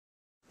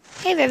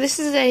Hey there, this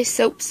is a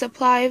soap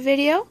supply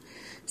video.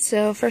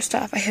 So first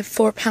off, I have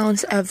 4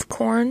 pounds of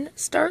corn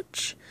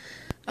starch.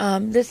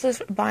 This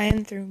is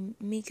buying through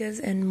Mika's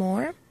and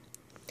more.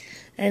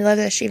 And I love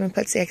that she even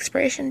puts the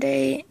expiration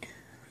date.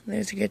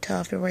 There's a good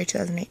tell, February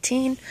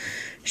 2018.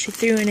 She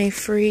threw in a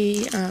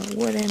free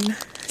wooden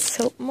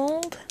soap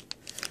mold.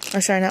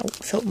 Or sorry, not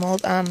soap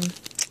mold,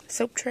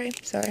 soap tray,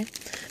 sorry.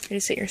 You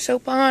just set your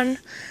soap on,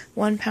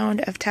 1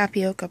 pound of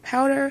tapioca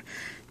powder,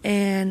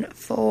 and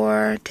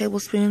 4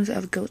 tablespoons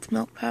of goat's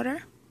milk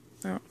powder.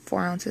 Or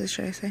 4 ounces,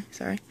 should I say,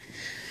 sorry.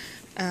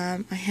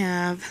 I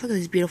have, look at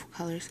these beautiful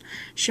colors,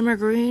 shimmer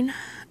green,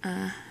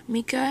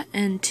 mica,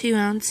 and 2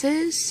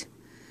 ounces,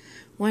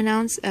 1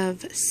 ounce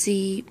of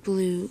sea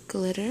blue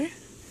glitter,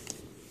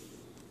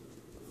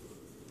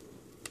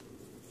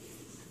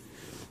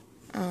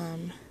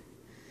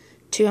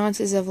 2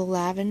 ounces of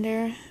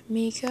lavender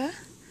mica,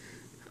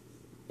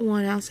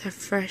 1 ounce of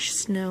fresh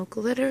snow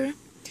glitter,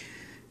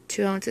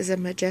 2 ounces of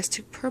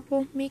majestic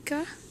purple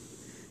mica,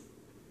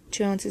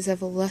 2 ounces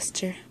of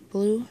luster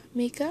blue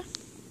mica,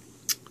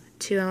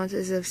 2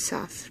 ounces of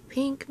soft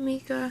pink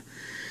mica,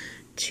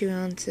 2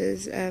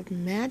 ounces of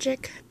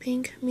magic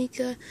pink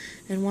mica,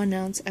 and 1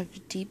 ounce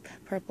of deep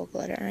purple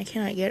glitter. And I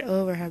cannot get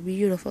over how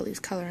beautiful these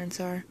colorants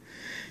are.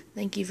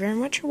 Thank you very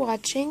much for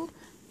watching,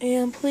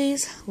 and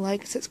please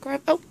like,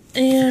 subscribe. Oh,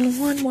 and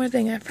one more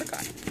thing I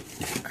forgot.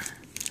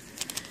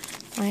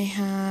 I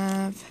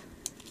have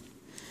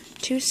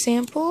 2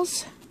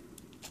 samples,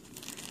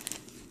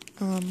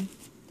 and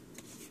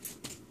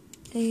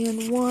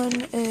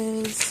one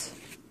is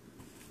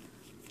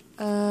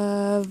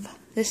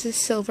this is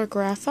silver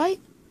graphite,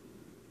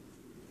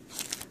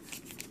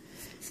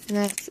 and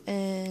that's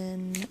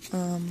in,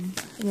 and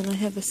then I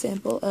have a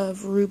sample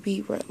of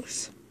ruby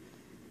rose.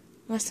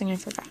 Last thing I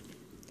forgot.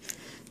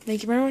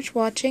 Thank you very much for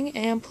watching,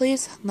 and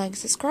please like,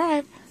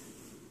 subscribe.